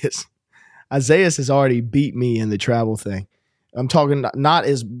Isaiah's. Isaiah's has already beat me in the travel thing. I'm talking not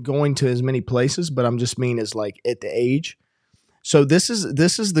as going to as many places, but I'm just mean as like at the age. So this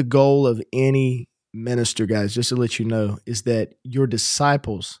is the goal of any minister, guys, just to let you know, is that your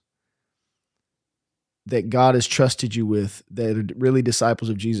disciples that God has trusted you with, that are really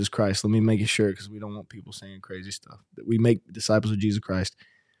disciples of Jesus Christ. Let me make it sure, because we don't want people saying crazy stuff. That we make disciples of Jesus Christ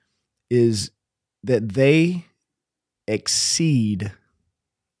is that they exceed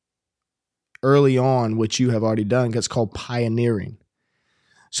early on what you have already done. It's called pioneering.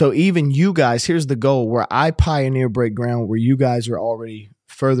 So even you guys, here's the goal, where I pioneer, break ground, where you guys are already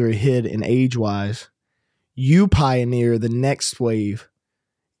further ahead in age-wise. You pioneer the next wave,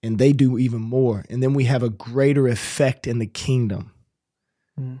 and they do even more. And then we have a greater effect in the kingdom.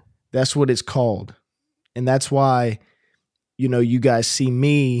 That's what it's called. And that's why, you know, you guys see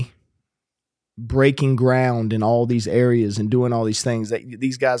me breaking ground in all these areas and doing all these things that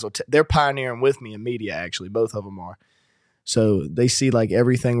these guys they're pioneering with me in media. Actually, both of them are. So they see like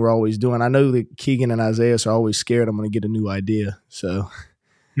everything we're always doing. I know that Keegan and Isaiah are always scared I'm going to get a new idea. So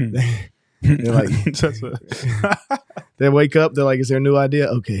they're like, they wake up, they're like, is there a new idea?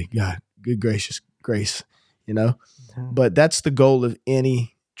 Okay, God, good gracious grace, you know? But that's the goal of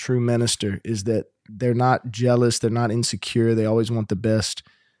any true minister, is that they're not jealous, they're not insecure, they always want the best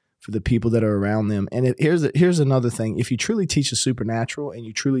for the people that are around them. And here's another thing. If you truly teach the supernatural and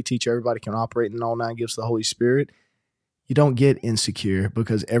you truly teach everybody can operate in all 9 gifts of the Holy Spirit, you don't get insecure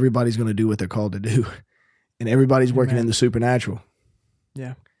because everybody's going to do what they're called to do. And everybody's working in the supernatural.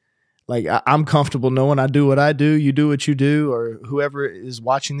 Yeah. Like I'm comfortable knowing I do what I do, you do what you do, or whoever is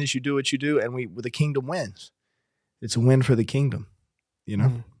watching this, you do what you do, and the kingdom wins. It's a win for the kingdom, you know?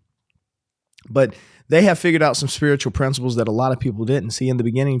 Mm. But they have figured out some spiritual principles that a lot of people didn't. See, in the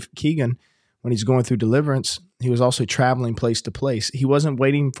beginning, Keegan, when he's going through deliverance, he was also traveling place to place. He wasn't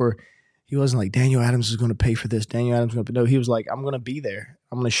like, Daniel Adams is going to pay for this. Daniel Adams is going to, no, he was like, I'm going to be there.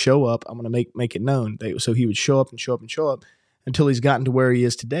 I'm going to show up. I'm going to make it known. So he would show up and show up and show up until he's gotten to where he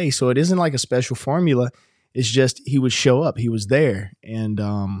is today. So it isn't like a special formula. It's just he would show up. He was there. And,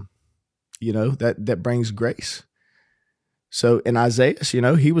 that brings grace. So in Isaiah,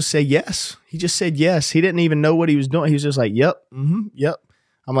 he would say yes. He just said yes. He didn't even know what he was doing. He was just like, yep, yep.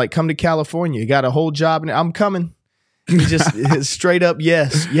 I'm like, come to California. You got a whole job. And I'm coming. He just straight up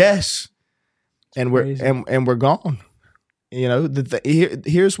yes, yes. And we're gone.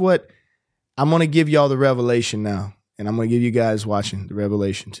 Here's what I'm going to give y'all the revelation now. And I'm going to give you guys watching the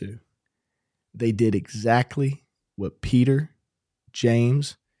revelation too. They did exactly what Peter,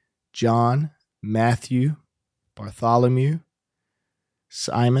 James, John, Matthew, Bartholomew,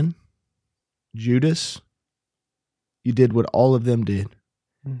 Simon, Judas, you did what all of them did.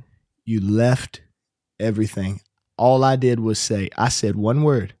 You left everything. All I did was I said one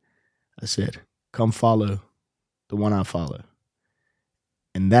word. I said, come follow the one I follow.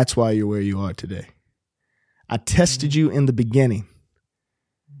 And that's why you're where you are today. I tested you in the beginning.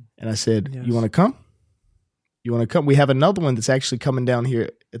 And I said, yes. You want to come? You want to come? We have another one that's actually coming down here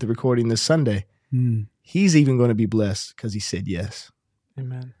at the recording this Sunday. He's even going to be blessed because he said yes.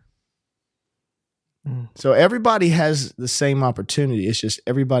 Amen. So everybody has the same opportunity. It's just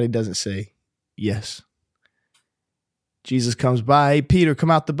everybody doesn't say yes. Jesus comes by. Hey, Peter, come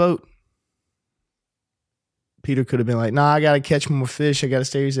out the boat. Peter could have been like, nah, I got to catch more fish. I got to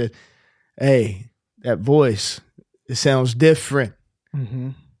stay here. He said, hey, that voice, it sounds different.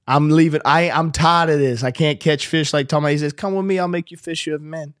 Mm-hmm. I'm leaving. I'm tired of this. I can't catch fish like Thomas. He says, come with me. I'll make you fisher of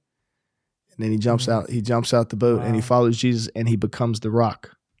men. And then he jumps out. He jumps out the boat and he follows Jesus and he becomes the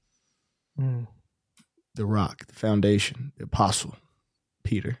rock. The rock, the foundation, the apostle,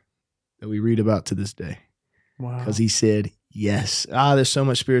 Peter, that we read about to this day. Wow. Because he said yes. There's so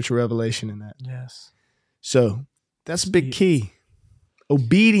much spiritual revelation in that. Yes. So that's a big key.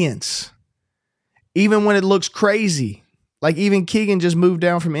 Obedience. Even when it looks crazy. Like even Keegan just moved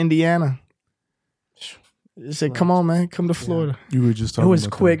down from Indiana. He said, come on, man. Come to Florida. Yeah. You were just talking about it was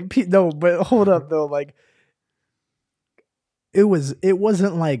quick. No, but hold up, though. Like, it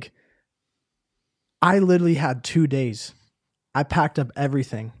wasn't like, I literally had 2 days. I packed up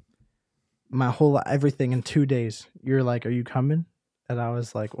everything. Everything in 2 days. You're like, are you coming? And I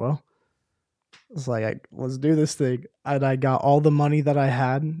was like, well, it's like, let's do this thing. And I got all the money that I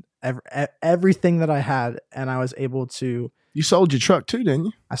had, everything that I had, and I was able to. You sold your truck too, didn't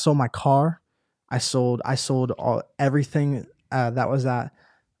you? I sold my car. I sold everything that was I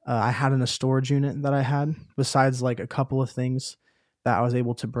had in a storage unit that I had, besides like a couple of things that I was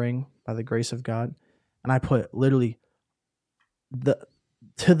able to bring by the grace of God. And I put literally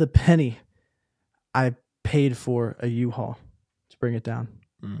to the penny, I paid for a U-Haul to bring it down.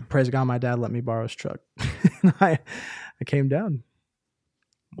 Praise God, my dad let me borrow his truck. And I came down.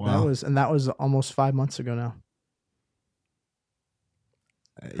 Wow. That was almost 5 months ago now.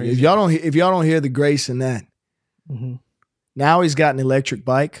 Crazy. If y'all don't hear the grace in that, now he's got an electric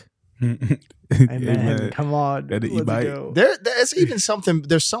bike. Amen. Come on, that e-bike. There's even something.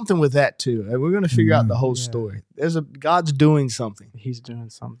 There's something with that too. And we're going to figure out the whole story. God's doing something. He's doing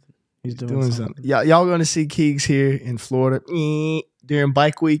something. He's doing something. Y'all going to see Keegs here in Florida during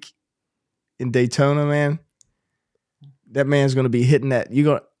Bike Week in Daytona, man. That man's going to be hitting that.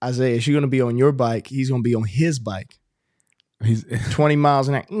 Isaiah, you're going to be on your bike. He's going to be on his bike. He's 20 miles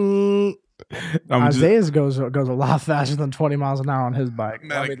an hour. Isaiah's goes a lot faster than 20 miles an hour on his bike.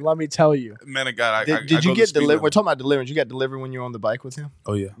 Let me tell you. Man of God, did you get delivered? We're talking about deliverance. You got delivered when you were on the bike with him?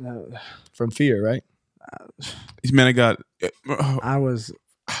 Oh yeah, from fear, right? He's man of God. I was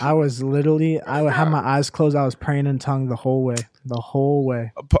literally. I had my eyes closed. I was praying in tongue the whole way.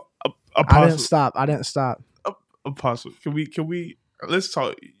 I didn't stop. Apostle, can we let's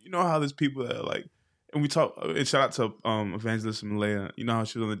talk. You know how there's people that are like, and we talk, and shout out to Evangelist Malaya. You know how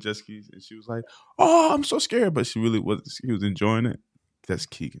she was on the jet skis and she was like, "Oh, I'm so scared," but she really was. He was enjoying it. That's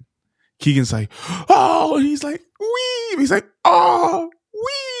Keegan. Keegan's like, "Oh," and he's like, "Wee." He's like, "Oh,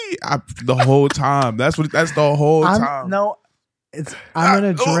 wee." The whole time. That's the whole time. No, I'm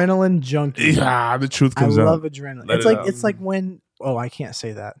an adrenaline junkie. Yeah, the truth comes out. I out. love adrenaline. It's like when. Oh, I can't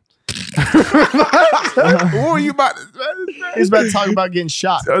say that. What were you about to say? He's about to talk about getting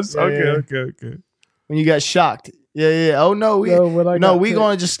shocked. Okay. When you got shocked. Yeah. Oh no, we're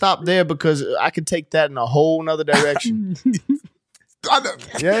going to just stop there because I could take that in a whole nother direction.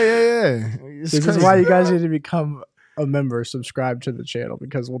 Yeah. This is why you guys need to become a member, subscribe to the channel,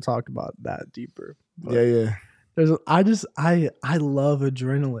 because we'll talk about that deeper. But yeah. I love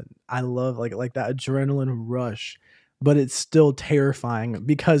adrenaline. I love like that adrenaline rush. But it's still terrifying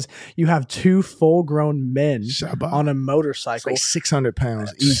because you have two full-grown men on a motorcycle, it's like 600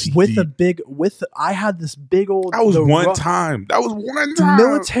 pounds easy, I had this big old. That was one time.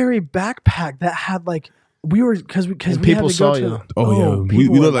 Military backpack that had like because people saw you. We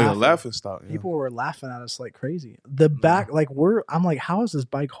look like a laughing stock. Yeah. People were laughing at us like crazy. The back I'm like, how is this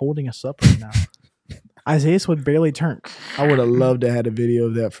bike holding us up right now? Isaias would barely turn. I would have loved to have had a video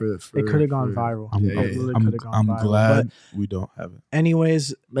of that for it could have gone viral. I'm glad we don't have it.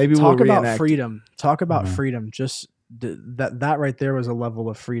 Anyways, maybe talk about freedom. Talk about freedom. Just that right there was a level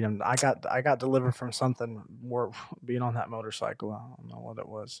of freedom. I got delivered from something more being on that motorcycle. I don't know what it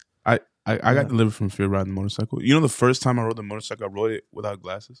was. I got delivered from fear riding the motorcycle. You know, the first time I rode the motorcycle, I rode it without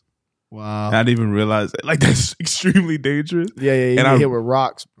glasses. Wow. And I didn't even realize it. Like, that's extremely dangerous. Yeah. And I hit with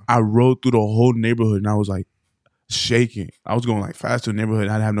rocks. I rode through the whole neighborhood and I was like shaking. I was going like fast through the neighborhood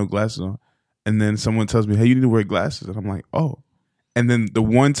and I didn't have no glasses on. And then someone tells me, "Hey, you need to wear glasses." And I'm like, "Oh." And then the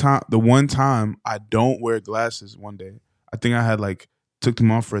one time I don't wear glasses one day, I think I had like took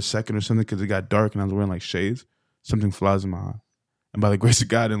them off for a second or something because it got dark and I was wearing like shades. Something flies in my eye. And by the grace of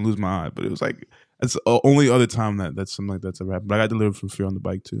God, I didn't lose my eye. But it was like, that's the only other time that's something like that's ever happened. But I got delivered from fear on the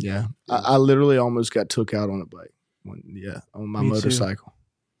bike too. Yeah. I literally almost got took out on a bike. On my motorcycle. Too.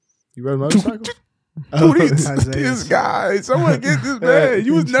 You rode a motorcycle? This guy. Someone get this man.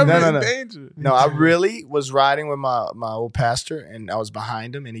 You was never in danger. No, I really was riding with my old pastor and I was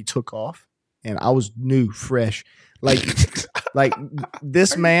behind him and he took off and I was new, fresh. Like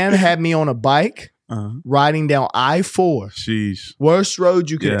this man had me on a bike riding down I-4. Sheesh. Worst road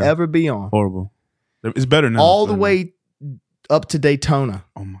you could ever be on. Horrible. It's better now. All the way up to Daytona.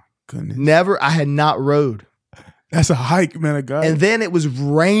 Oh my goodness. I had not rode. That's a hike, man of God. And then it was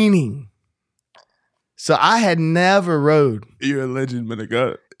raining. So I had never rode. You're a legend, man of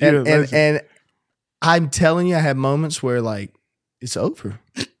God. And I'm telling you, I had moments where like, it's over.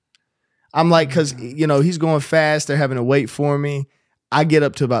 I'm like, because, you know, he's going fast. They're having to wait for me. I get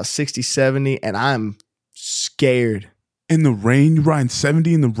up to about 60, 70, and I'm scared. In the rain? You riding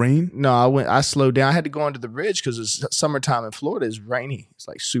 70 in the rain? No, I slowed down. I had to go under the bridge because it's summertime in Florida. It's rainy. It's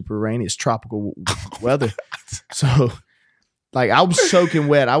like super rainy. It's tropical weather. So, like, I was soaking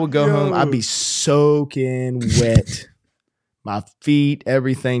wet. I would go home. I'd be soaking wet. My feet,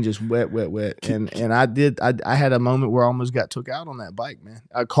 everything just wet. And I had a moment where I almost got took out on that bike, man.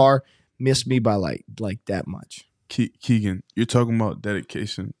 A car missed me by like that much. Keegan, you're talking about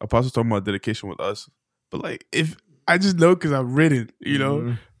dedication. Apostle's talking about dedication with us. But like, if I just know because I've ridden, you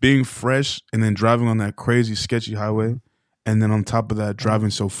know, being fresh and then driving on that crazy, sketchy highway. And then on top of that, driving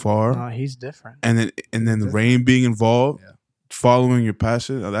so far. He's different. And then the rain being involved, following your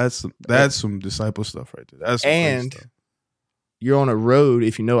passion. That's some disciple stuff right there. That's some crazy stuff. You're on a road,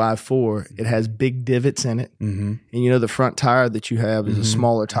 if you know I-4, it has big divots in it. Mm-hmm. And you know the front tire that you have is a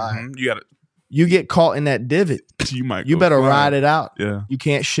smaller tire. Mm-hmm. You get caught in that divot. You better ride it out. Yeah. You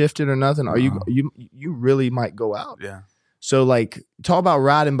can't shift it or nothing, or you really might go out. Yeah. So like, talk about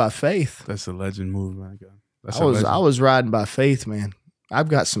riding by faith. That's a legend move, man. I was riding by faith, man. I've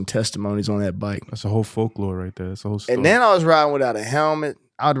got some testimonies on that bike. That's a whole folklore right there. That's a whole story. And then I was riding without a helmet.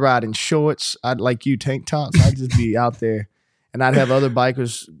 I'd ride in shorts. I'd like you tank tops. I'd just be out there. And I'd have other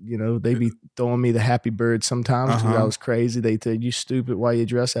bikers, you know, they'd be throwing me the happy bird sometimes because I was crazy. They said, "You stupid, why you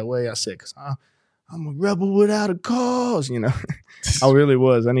dress that way?" I said, "Because I'm a rebel without a cause," you know. I really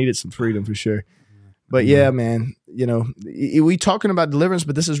was. I needed some freedom for sure. But yeah, man, you know, we talking about deliverance,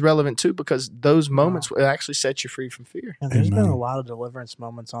 but this is relevant too because those moments will actually set you free from fear. And there's been a lot of deliverance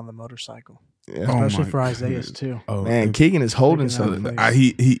moments on the motorcycle. Yeah. Oh Especially my for Isaiah goodness. too. Oh Man, Keegan is holding Freaking something. out. he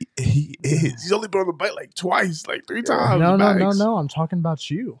is. He's only been on the bike like twice, like 3 times. No. Max. I'm talking about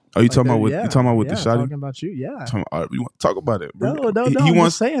you. Oh, you Like, talking about with yeah, you talking about with yeah, the shotty? talking about you. Yeah. You want to talk about it? No. He I'm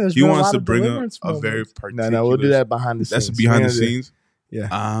wants just saying. There's he been a wants lot to of bring deliverance a very moments. particular. No, we'll do that behind the That's scenes. behind We're the gonna do- scenes.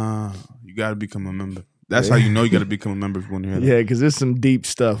 Yeah. You got to become a member. That's how you know you got to become a member if you want to hear that. Yeah, because there's some deep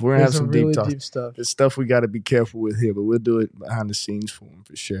stuff. We're going to have There's some really deep talk. deep stuff. There's stuff we got to be careful with here, but we'll do it behind the scenes for them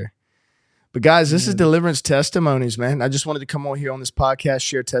for sure. But guys, this is Deliverance Testimonies, man. I just wanted to come on here on this podcast,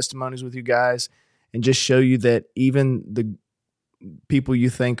 share testimonies with you guys, and just show you that even the people you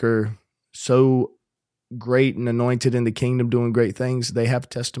think are so great and anointed in the kingdom doing great things, they have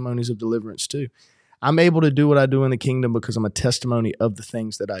testimonies of deliverance too. I'm able to do what I do in the kingdom because I'm a testimony of the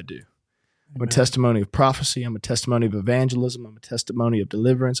things that I do. I'm a testimony of prophecy. I'm a testimony of evangelism. I'm a testimony of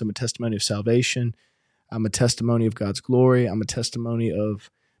deliverance. I'm a testimony of salvation. I'm a testimony of God's glory. I'm a testimony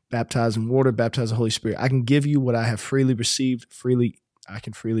of baptized in water, baptized in the Holy Spirit. I can give you what I have freely received, I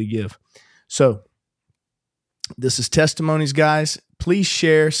can freely give. So this is Testimonies, guys. Please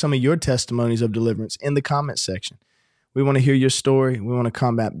share some of your testimonies of deliverance in the comment section. We want to hear your story. We want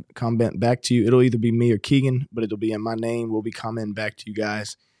to comment back to you. It'll either be me or Keegan, but it'll be in my name. We'll be commenting back to you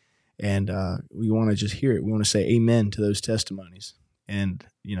guys. And we want to just hear it. We want to say amen to those testimonies. And,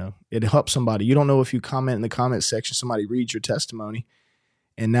 it helps somebody. You don't know if you comment in the comment section, somebody reads your testimony,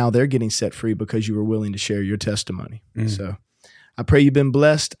 and now they're getting set free because you were willing to share your testimony. So I pray you've been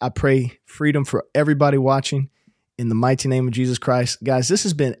blessed. I pray freedom for everybody watching in the mighty name of Jesus Christ. Guys, this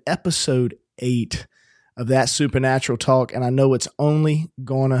has been episode 8 of That Supernatural Talk, and I know it's only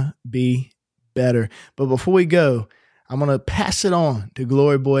going to be better. But before we go, I'm going to pass it on to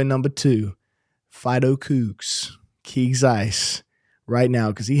Glory Boy number 2, Fido Kooks, Keegs Ice, right now,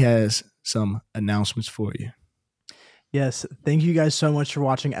 because he has some announcements for you. Yes. Thank you guys so much for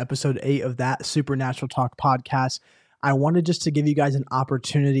watching episode 8 of That Supernatural Talk podcast. I wanted just to give you guys an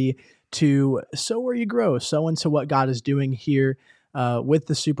opportunity to sow where you grow, sow into what God is doing here with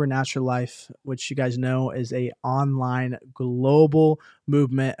the Supernatural Life, which you guys know is a online global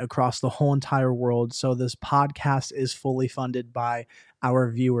movement across the whole entire world. So this podcast is fully funded by our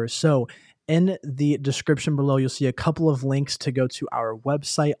viewers. So in the description below, you'll see a couple of links to go to our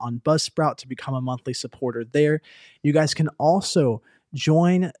website on Buzzsprout to become a monthly supporter there. You guys can also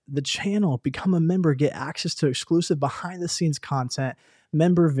join the channel, become a member, get access to exclusive behind the scenes content,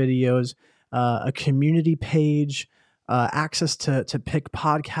 member videos, a community page, access to pick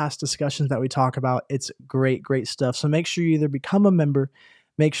podcast discussions that we talk about. It's great stuff. So make sure you either become a member,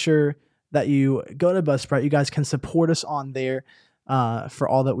 make sure that you go to Buzzsprout. You guys can support us on there for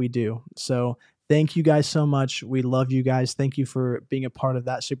all that we do. So thank you guys so much. We love you guys. Thank you for being a part of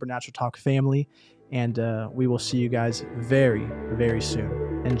That Supernatural Talk family. And we will see you guys very, very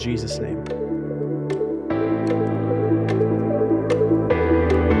soon. In Jesus' name.